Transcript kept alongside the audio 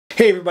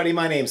Hey everybody,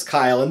 my name's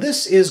Kyle and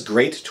this is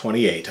Great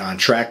 28 on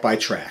Track by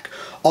Track.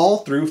 All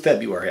through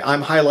February,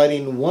 I'm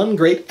highlighting one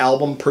great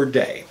album per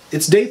day.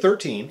 It's day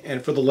 13,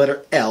 and for the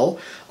letter L,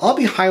 I'll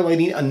be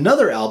highlighting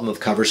another album of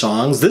cover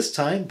songs, this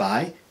time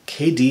by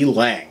K.D.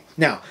 Lang.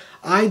 Now,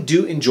 I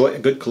do enjoy a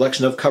good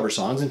collection of cover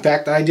songs. In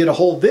fact, I did a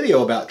whole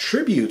video about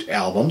tribute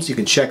albums. You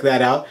can check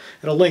that out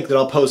at a link that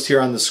I'll post here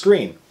on the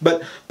screen.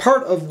 But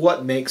part of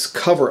what makes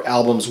cover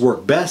albums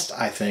work best,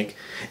 I think,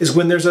 is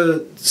when there's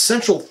a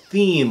central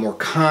theme or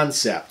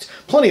concept.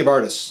 Plenty of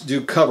artists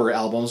do cover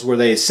albums where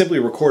they simply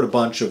record a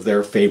bunch of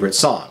their favorite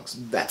songs.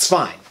 That's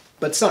fine,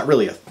 but it's not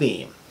really a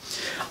theme.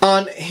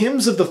 On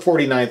Hymns of the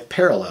 49th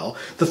Parallel,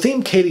 the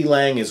theme K.D.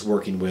 Lang is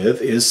working with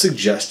is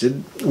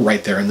suggested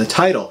right there in the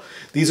title.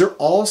 These are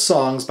all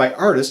songs by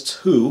artists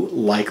who,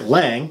 like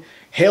Lang,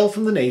 hail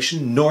from the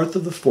nation north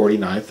of the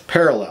 49th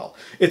parallel.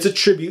 It's a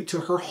tribute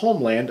to her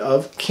homeland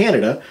of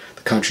Canada,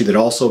 the country that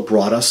also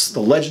brought us the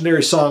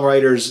legendary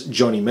songwriters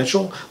Joni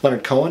Mitchell,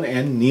 Leonard Cohen,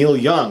 and Neil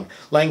Young.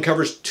 Lang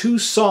covers 2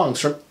 songs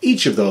from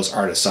each of those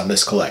artists on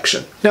this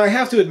collection. Now I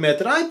have to admit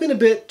that I've been a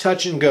bit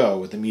touch and go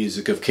with the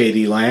music of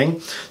K.D.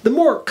 Lang. The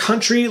more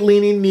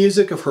country-leaning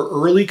music of her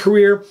early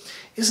career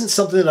isn't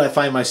something that I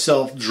find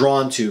myself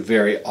drawn to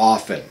very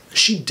often.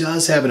 She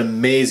does have an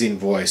amazing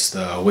voice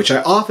though, which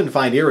I often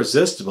find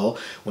irresistible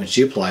when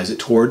she applies it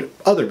toward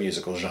other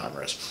musical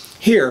genres.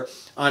 Here,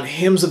 on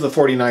Hymns of the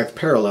 49th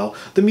Parallel,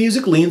 the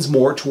music leans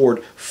more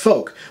toward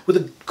folk, with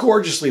a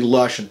gorgeously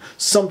lush and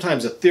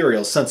sometimes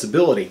ethereal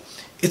sensibility.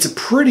 It's a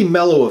pretty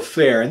mellow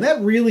affair, and that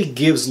really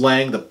gives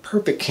Lang the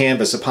perfect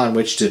canvas upon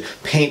which to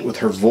paint with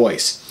her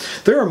voice.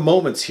 There are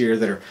moments here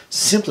that are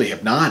simply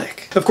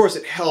hypnotic. Of course,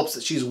 it helps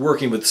that she's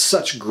working with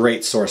such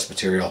great source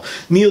material.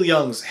 Neil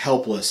Young's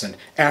Helpless and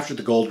After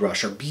the Gold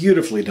Rush are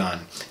beautifully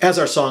done, as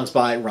are songs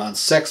by Ron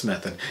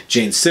Sexsmith and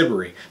Jane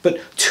Siberry. But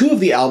 2 of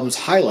the album's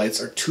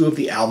highlights are 2 of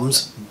the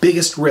album's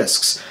biggest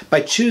risks. By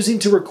choosing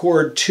to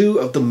record 2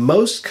 of the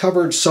most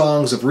covered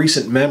songs of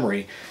recent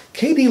memory,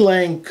 K.D.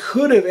 Lang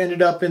could have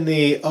ended up in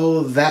the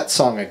 "oh, that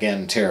song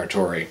again"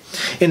 territory.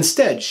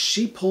 Instead,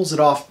 she pulls it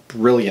off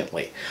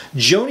brilliantly.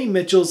 Joni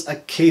Mitchell's A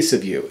Case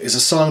of You is a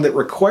song that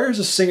requires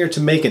a singer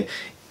to make an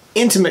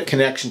intimate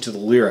connection to the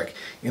lyric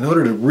in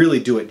order to really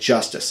do it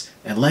justice,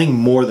 and Lang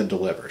more than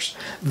delivers.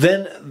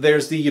 Then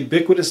there's the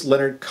ubiquitous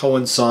Leonard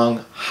Cohen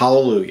song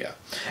Hallelujah.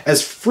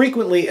 As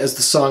frequently as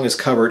the song is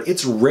covered,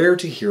 it's rare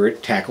to hear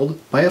it tackled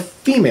by a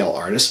female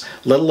artist,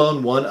 let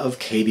alone one of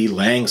K.D.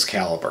 Lang's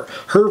caliber.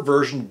 Her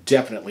version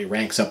definitely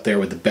ranks up there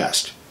with the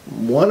best,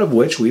 one of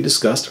which we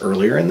discussed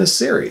earlier in this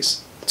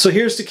series. So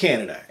here's to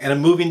Canada, and a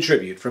moving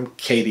tribute from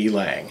K.D.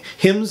 Lang,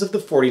 Hymns of the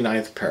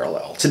 49th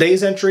Parallel,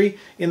 today's entry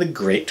in the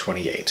Great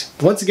 28.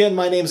 Once again,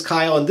 my name's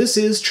Kyle, and this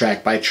is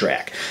Track by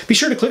Track. Be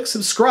sure to click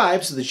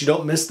subscribe so that you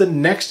don't miss the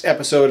next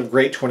episode of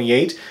Great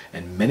 28,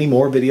 and many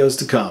more videos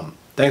to come.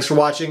 Thanks for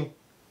watching,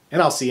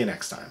 and I'll see you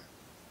next time.